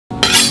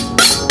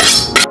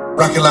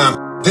Bracket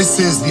lamb. This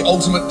is the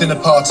ultimate dinner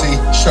party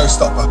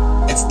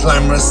showstopper. It's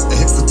glamorous, it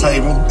hits the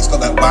table, it's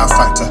got that wow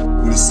factor.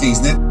 We're gonna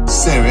season it,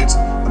 sear it,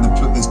 and then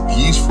put this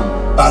beautiful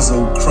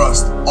basil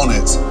crust on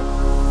it.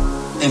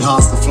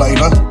 Enhance the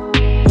flavor,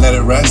 let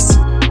it rest,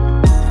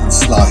 and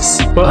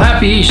slice. Well,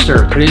 happy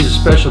Easter. Today's a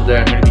special day.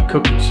 I'm gonna be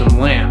cooking some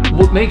lamb.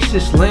 What makes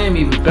this lamb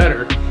even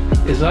better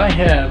is I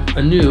have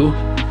a new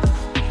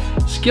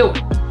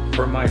skillet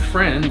from my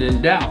friend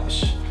in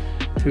Dallas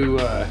who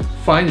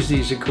finds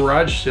these at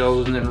garage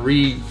sales and then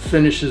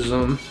refinishes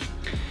them.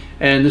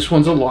 And this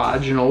one's a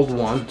Lodge, an old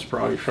one. It's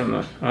probably from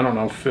the, I don't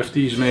know,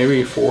 50s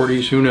maybe,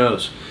 40s, who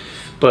knows.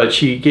 But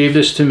she gave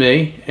this to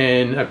me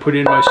and I put it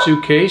in my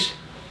suitcase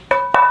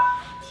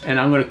and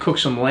I'm gonna cook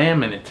some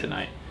lamb in it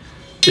tonight.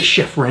 The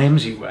Chef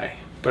Ramsay way.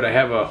 But I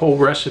have a whole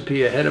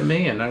recipe ahead of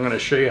me and I'm gonna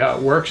show you how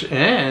it works.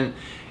 And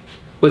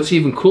what's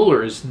even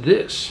cooler is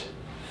this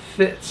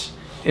fits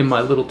in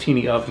my little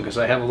teeny oven because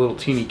I have a little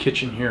teeny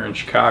kitchen here in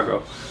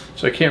Chicago.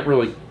 So I can't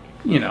really,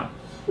 you know,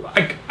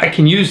 I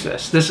can use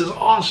this. This is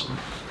awesome.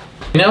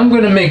 Now I'm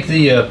going to make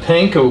the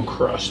panko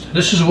crust.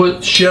 This is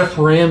what Chef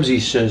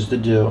Ramsay says to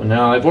do.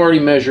 Now I've already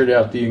measured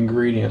out the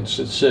ingredients.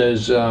 It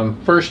says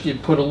first you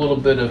put a little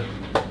bit of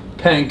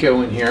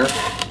panko in here.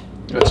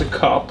 That's a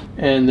cup.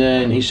 And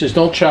then he says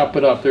don't chop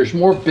it up. There's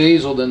more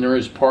basil than there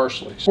is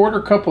parsley.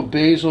 Quarter cup of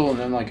basil and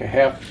then like a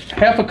half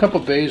a cup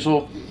of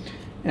basil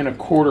and a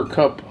quarter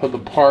cup of the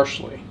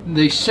parsley.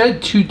 They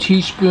said 2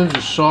 teaspoons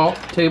of salt,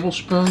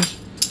 tablespoons,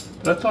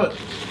 but I thought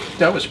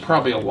that was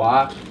probably a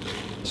lot,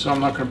 so I'm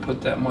not going to put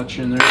that much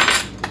in there.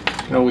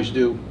 I can always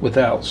do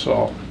without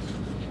salt.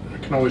 I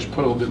can always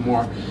put a little bit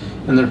more.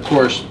 And then of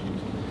course,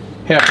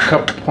 half a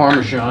cup of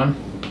Parmesan,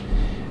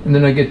 and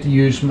then I get to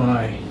use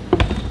my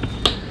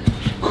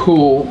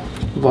cool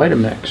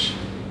Vitamix,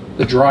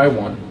 the dry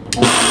one.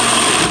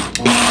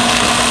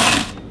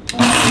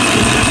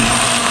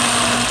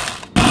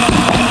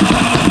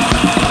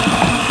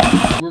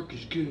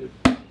 Good.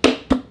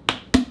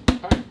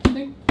 I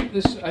think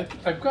this,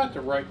 I've got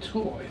the right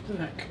tool, I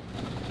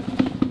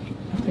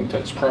think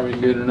that's probably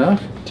good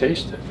enough.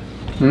 Taste it.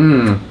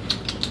 Mmm.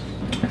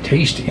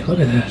 Tasty. Look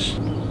at this.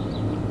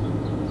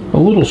 A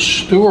little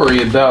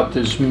story about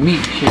this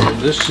meat here.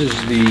 This is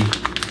the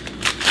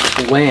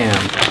lamb.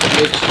 What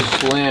makes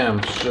this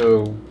lamb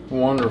so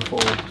wonderful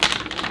is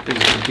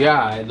the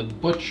guy, the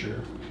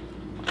butcher,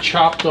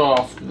 chopped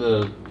off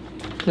the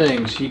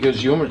things. He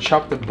goes, you want me to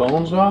chop the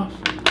bones off?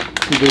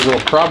 Because it'll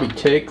probably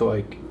take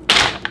like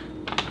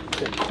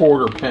a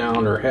quarter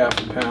pound or half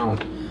a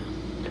pound.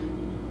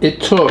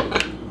 It took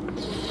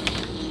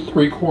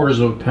 3/4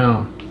 of a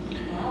pound.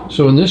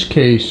 So in this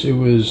case, it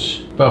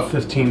was about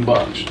 15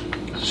 bucks.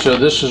 So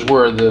this is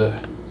where the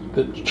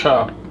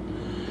chop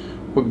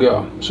would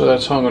go. So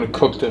that's how I'm going to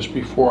cook this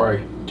before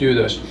I do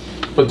this.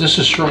 But this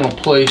is from a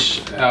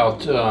place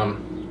out,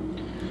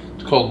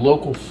 it's called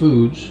Local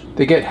Foods.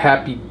 They get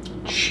happy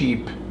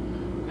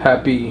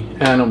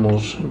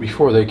animals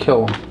before they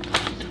kill them.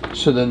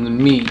 So then the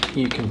meat,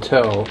 you can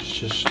tell, it's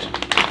just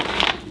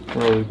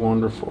really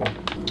wonderful.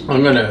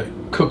 I'm gonna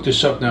cook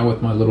this up now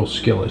with my little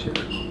skillet here.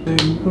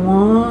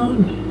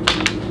 One.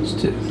 Let's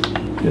do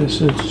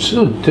this. It's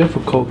so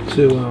difficult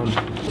to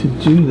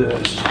do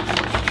this,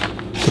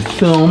 to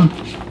film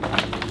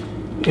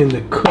and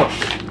to cook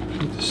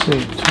at the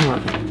same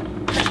time.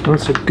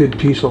 That's a good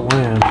piece of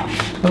lamb.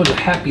 That was a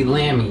happy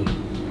lammy.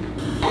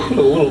 Put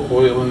a little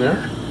oil in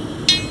there,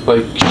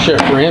 like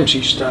Chef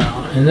Ramsay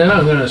style. And then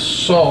I'm gonna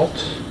salt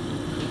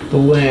the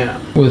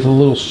lamb with a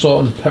little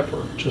salt and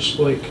pepper, just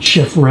like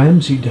Chef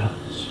Ramsay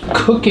does.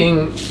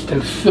 Cooking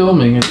and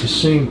filming at the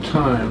same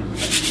time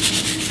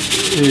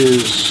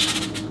is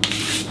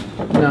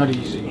not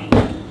easy.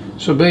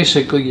 So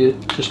basically you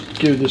just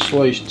do this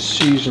light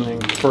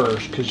seasoning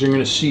first, because you're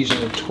gonna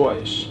season it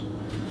twice,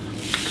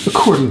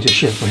 according to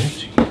Chef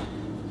Ramsay.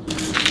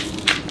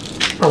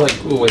 I like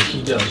the way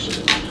he does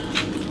it.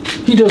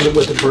 He does it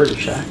with a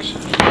British accent.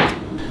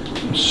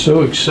 I'm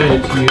so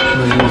excited to use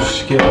my new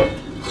skillet.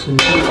 It's a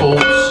new old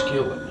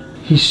skillet.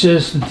 He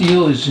says the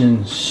deal is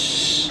in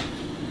searing.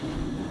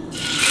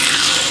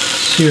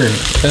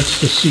 That's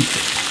the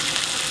secret.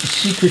 The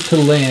secret to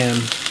lamb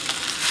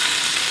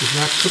is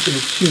not cooking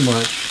it too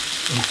much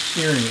and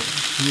searing it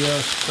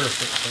just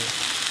perfectly.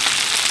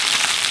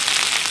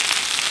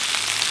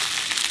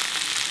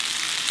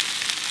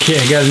 Okay,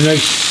 I got a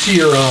nice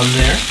sear on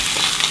there.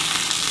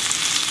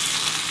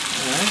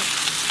 Alright.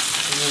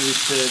 And then we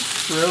said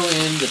throw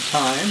in the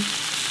thyme,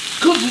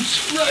 because it's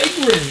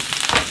fragrant.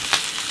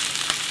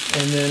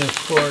 And then of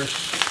course,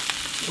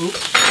 oops,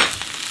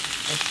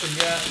 I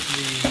forgot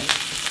the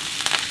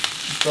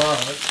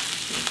garlic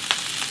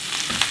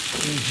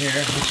in here.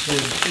 I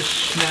said just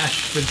smash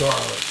the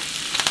garlic.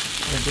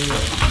 I do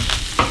it.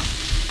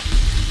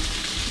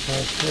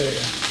 I'll tell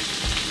you.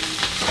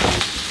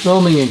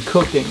 Filming and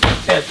cooking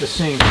at the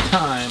same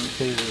time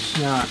is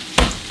not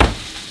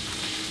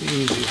the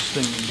easiest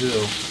thing to do.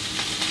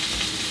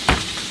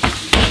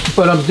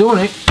 But I'm doing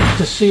it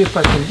to see if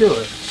I can do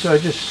it. So I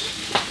just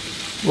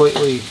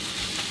lightly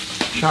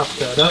chop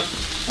that up.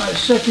 Alright,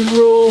 second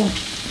roll.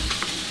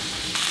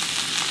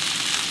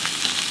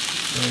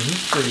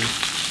 he's pretty,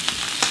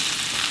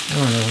 I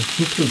don't know,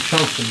 he threw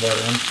chunks of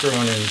butter. I'm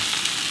throwing in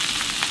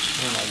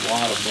a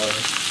lot of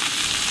butter.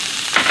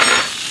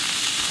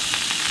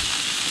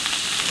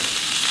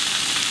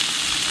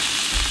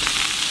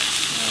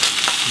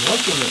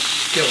 What's in the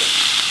skillet?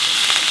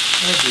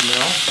 As you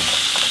know,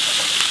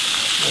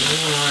 and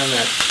then around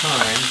that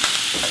time,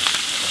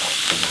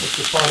 with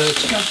the butter,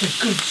 it's got the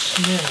good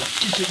smell.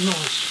 Gives it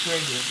nice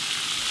fragrance.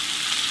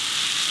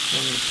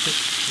 And you put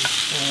the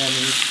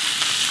salmon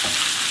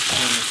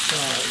on the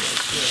side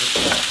like this.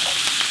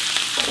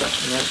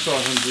 And I saw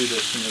him do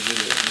this in the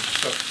video. He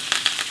stuck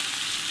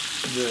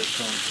this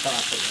on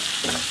top of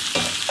it.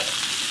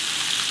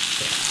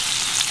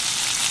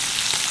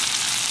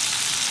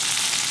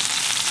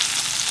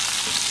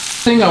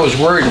 The thing I was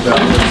worried about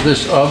was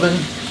this oven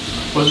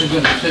wasn't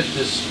going to fit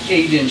this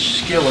 8-inch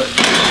skillet.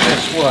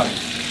 Guess what?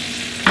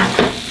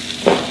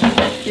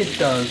 It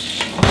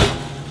does.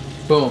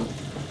 Boom.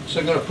 So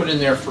I'm going to put in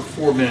there for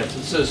 4 minutes.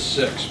 It says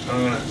 6, but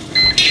I'm going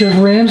to...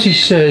 Chef Ramsay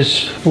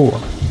says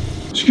 4.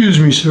 Excuse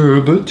me,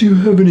 sir, but do you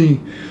have any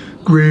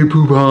Grey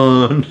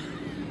Poupon?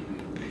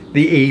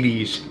 The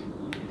 80s.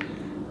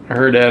 I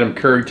heard Adam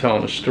Curry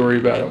telling a story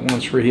about it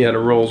once where he had a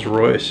Rolls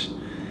Royce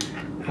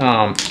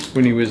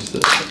when he was the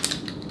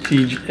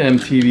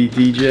MTV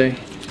DJ.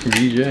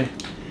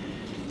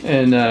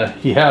 And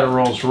he had a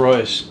Rolls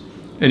Royce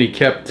and he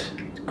kept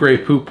Grey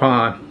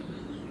Poupon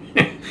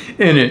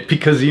in it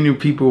because he knew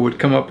people would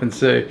come up and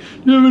say, "Do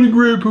you have any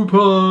Grey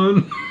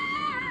Poupon?"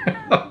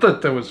 I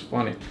thought that was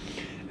funny.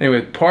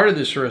 Anyway, part of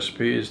this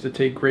recipe is to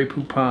take Grey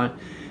Poupon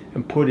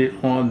and put it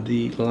on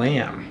the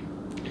lamb.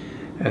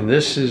 And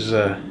this is,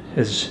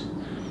 as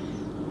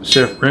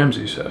Chef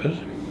Ramsay says,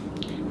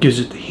 gives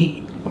it the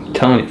heat. I'm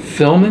telling you,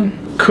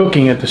 filming,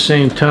 cooking at the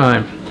same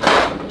time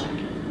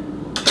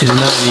is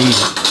not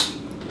easy.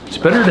 It's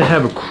better to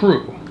have a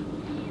crew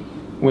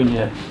when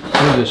you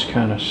do this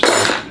kind of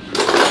stuff.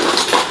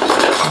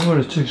 I'm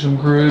going to take some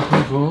Grey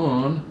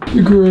Poupon.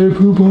 The Grey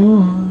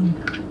Poupon.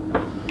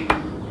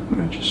 I'm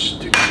going to just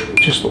stick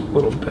just a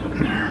little bit in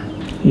there.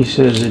 He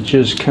says it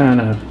just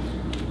kind of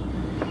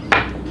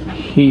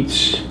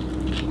heats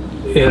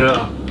it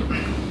up.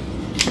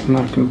 I'm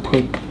not going to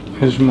put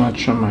as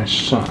much on my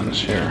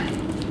sons here.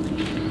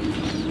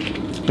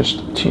 Just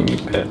a teeny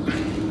bit.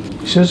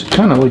 He says it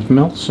kind of like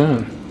melts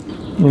in.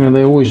 You know,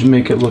 they always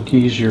make it look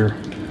easier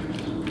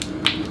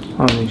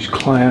on these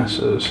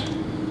classes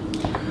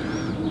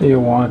that you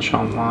watch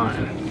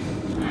online,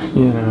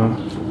 you know.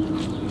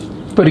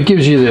 But it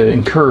gives you the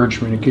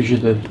encouragement, it gives you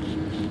the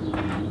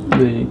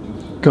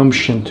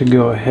gumption to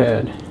go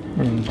ahead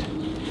and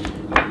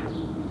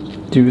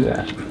do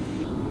that.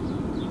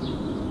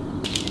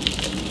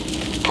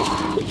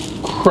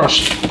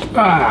 Crust.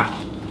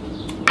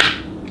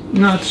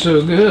 Not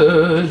so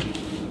good.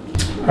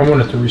 I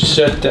wanted to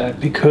reset that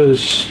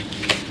because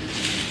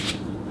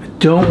I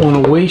don't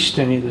want to waste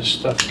any of this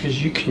stuff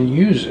because you can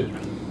use it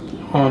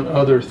on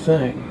other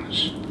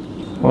things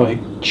like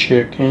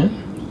chicken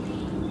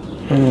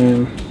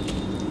and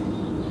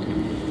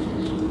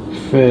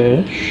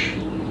fish.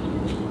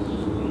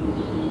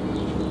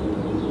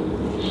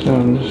 So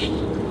I'm just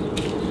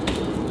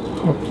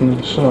hooking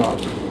this up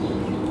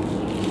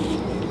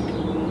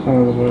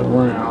all the way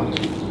around.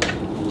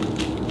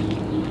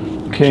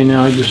 Okay,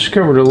 now I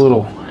discovered a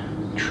little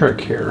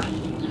trick here.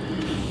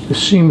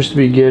 This seems to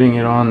be getting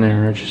it on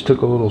there. I just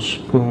took a little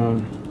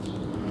spoon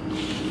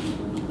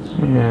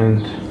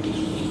and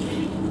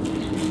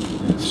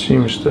it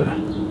seems to,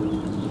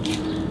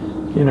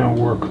 you know,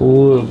 work a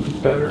little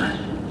bit better.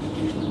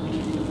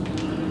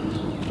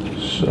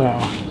 So,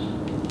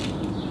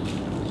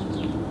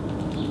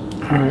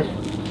 alright.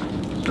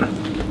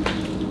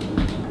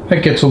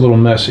 That gets a little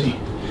messy.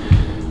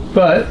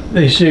 But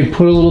they say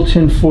put a little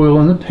tin foil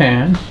in the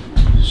pan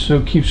so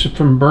it keeps it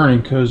from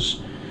burning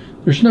because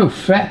there's no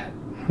fat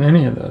in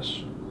any of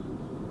this.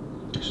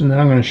 So now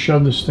I'm going to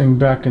shove this thing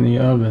back in the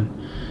oven.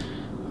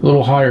 A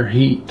little higher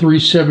heat,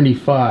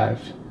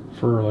 375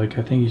 for like,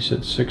 I think he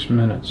said 6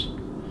 minutes.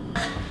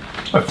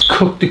 I've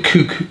cooked the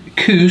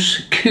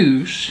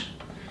couscous.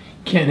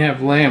 Can't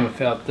have lamb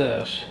without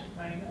this.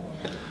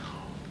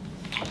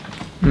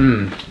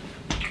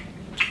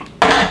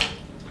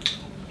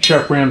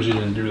 Chef Ramsay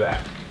didn't do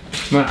that.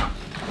 Now,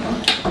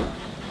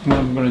 what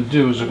I'm going to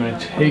do is I'm going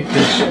to take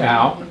this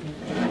out.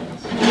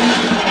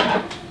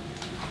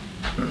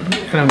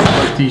 And I'm going to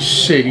let these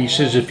sit. He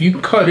says if you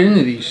cut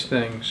into these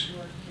things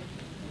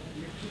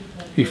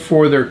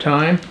before their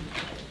time,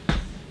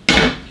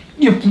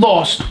 you've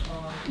lost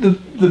the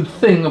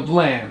thing of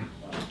lamb.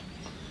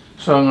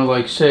 So I'm going to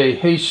like say,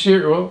 hey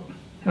Siri, well,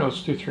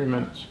 let's do 3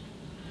 minutes.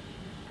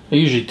 I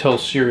usually tell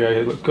Siri,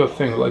 I go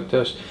things like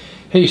this.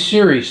 Hey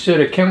Siri, set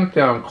a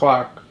countdown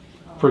clock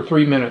for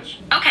 3 minutes.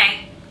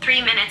 Okay,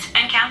 3 minutes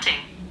and counting.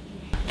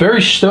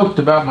 Very stoked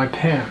about my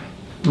pan,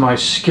 my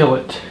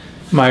skillet,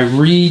 my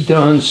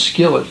redone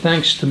skillet,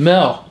 thanks to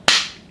Mel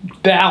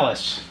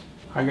Ballas.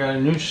 I got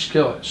a new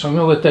skillet, so I'm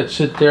gonna let that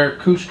sit there.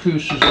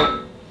 Couscous is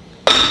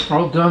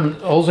all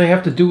done. All I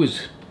have to do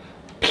is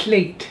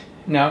plate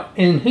Now,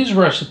 in his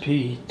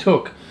recipe, he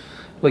took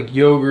like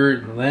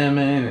yogurt and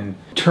lemon and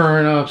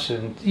turnips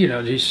and, you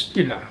know, just,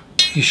 you know,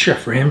 you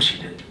Chef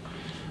Ramsay did.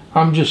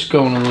 I'm just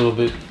going a little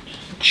bit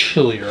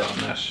chillier on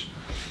this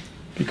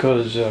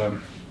because I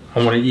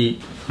want to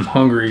eat. I'm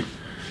hungry.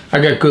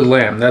 I got good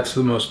lamb. That's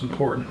the most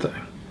important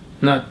thing.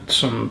 Not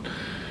some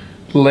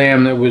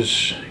lamb that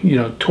was, you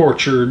know,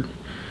 tortured.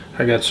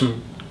 I got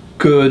some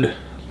good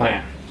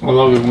lamb. I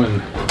love it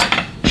when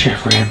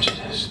Chef Ramsay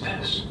does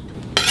this.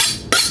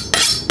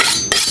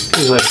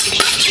 He's like,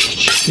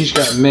 he's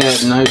got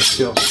mad knife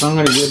skills. So I'm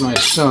gonna get my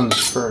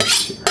son's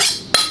first here.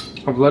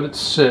 I've let it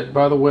sit.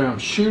 By the way, I'm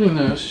shooting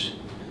this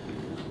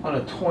on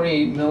a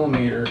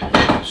 28mm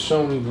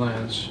Sony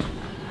lens.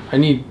 I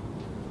need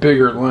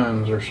bigger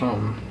lens or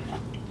something.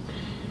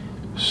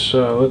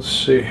 So let's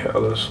see how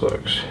this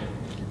looks.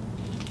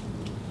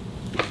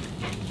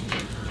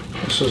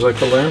 This is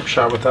like a lamb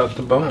chop without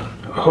the bone.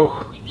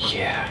 Oh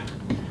yeah,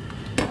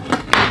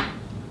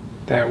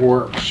 that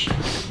works.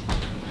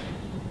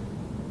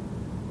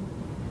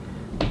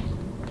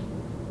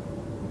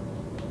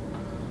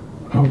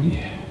 Oh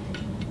yeah.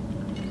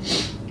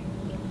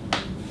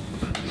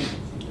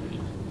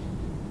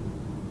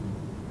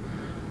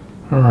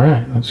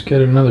 Alright, let's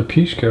get another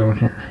piece going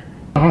here.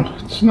 Oh,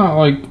 it's not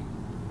like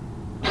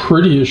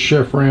pretty as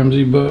Chef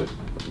Ramsay, but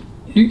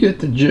you get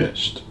the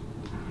gist.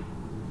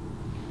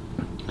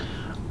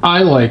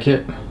 I like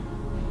it.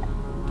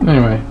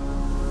 Anyway,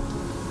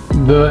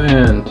 the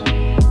end.